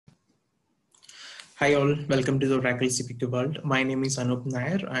Hi all, welcome to the Oracle CPQ world. My name is Anup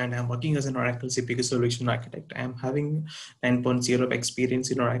Nair and I'm working as an Oracle CPQ solution architect. I'm having 9.0 of experience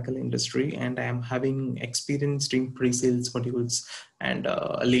in Oracle industry and I'm having experience doing pre-sales modules and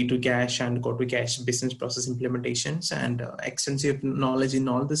lead to cash and go to cash business process implementations and extensive knowledge in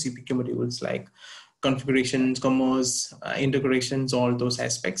all the CPQ modules like configurations, commerce, integrations, all those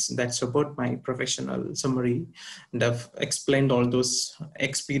aspects that support my professional summary. And I've explained all those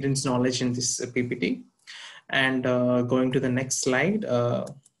experience knowledge in this PPT. And going to the next slide.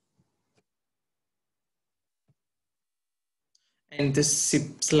 And this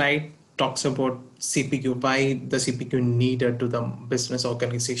slide talks about CPQ, why the CPQ needed to the business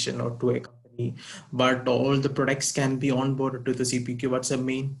organization or to a company, but all the products can be onboarded to the CPQ. What's the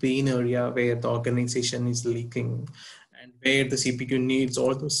main pain area where the organization is leaking and where the CPQ needs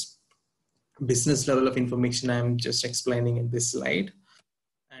all those business level of information I'm just explaining in this slide.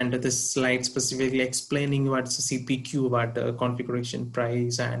 And this slide specifically explaining what's the CPQ, what the configuration,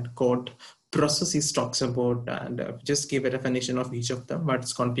 price, and code processes talks about, and just give a definition of each of them.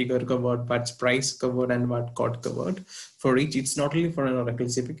 What's configure covered, what's price covered, and what code covered. For each, it's not only for an Oracle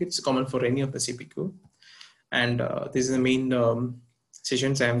CPQ, it's common for any of the CPQ. And this is the main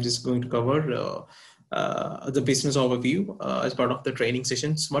sessions I'm just going to cover. The business overview as part of the training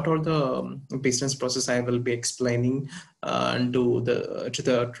sessions. What are the business process I will be explaining to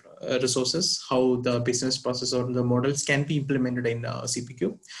the resources, how the business process or the models can be implemented in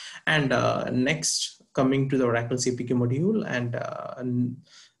CPQ. And next, coming to the Oracle CPQ module and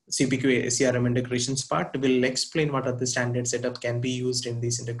CPQ CRM integrations part, will explain what are the standard setup can be used in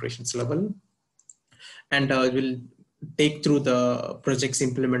these integrations level. And we'll take through the project's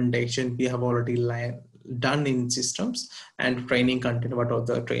implementation we have already done in systems and training content, what are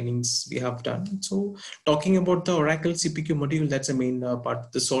the trainings we have done. So talking about the Oracle CPQ module, that's the main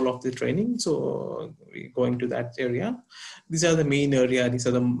part, the soul of the training. So we're going to that area. These are the main area, these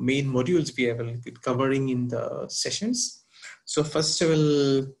are the main modules we will be covering in the sessions. So first I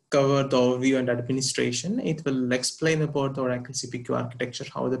will cover the overview and administration. It will explain about the Oracle CPQ architecture,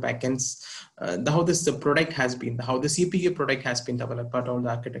 how the backends, how the product has been, how the CPQ product has been developed, but all the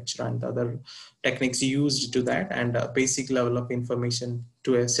architecture and other techniques used to that, and a basic level of information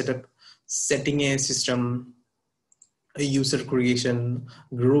to a setting a system, a user creation,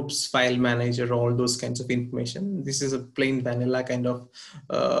 groups, file manager, all those kinds of information. This is a plain vanilla kind of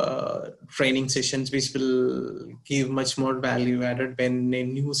training sessions, which will give much more value added when a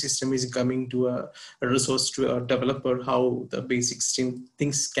new system is coming to a resource, to a developer, how the basic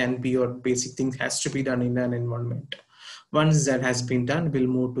things can be or basic things has to be done in an environment. Once that has been done, we'll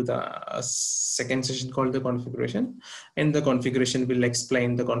move to the second session called the configuration. And the configuration will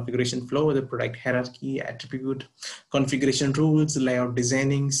explain the configuration flow, the product hierarchy, attribute, configuration rules, layout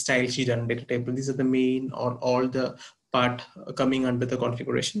designing, style sheet, and data table. These are the main or all the part coming under the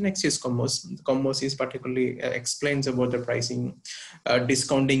configuration. Next is commerce. Commerce is particularly explains about the pricing,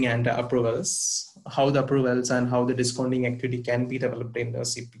 discounting, and approvals, how the approvals and how the discounting activity can be developed in the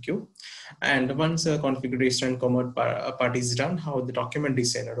CPQ. And once a configuration and command part is done, how the document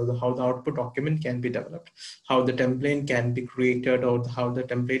is set or how the output document can be developed, how the template can be created, or how the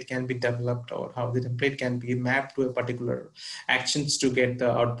template can be developed, or how the template can be mapped to a particular actions to get the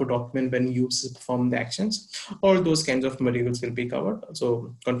output document when users perform the actions. All those kinds of materials will be covered.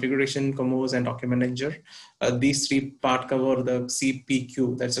 So configuration, commerce, and document manager. These three part cover the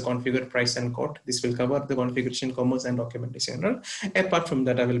CPQ, that's a configure, price, and code. This will cover the configuration, commerce, and document designer. Apart from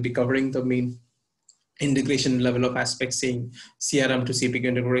that, I will be covering the main integration level of aspects, saying CRM to CPQ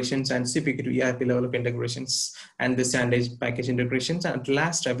integrations and CPQ to ERP level of integrations and the standard package integrations. And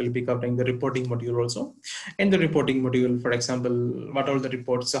last, I will be covering the reporting module also. In the reporting module, for example, what all the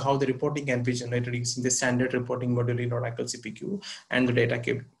reports, so how the reporting can be generated using the standard reporting module in Oracle CPQ and the data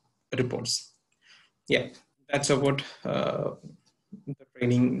cube reports. Yeah, that's about the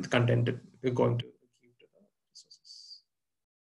training content we're going to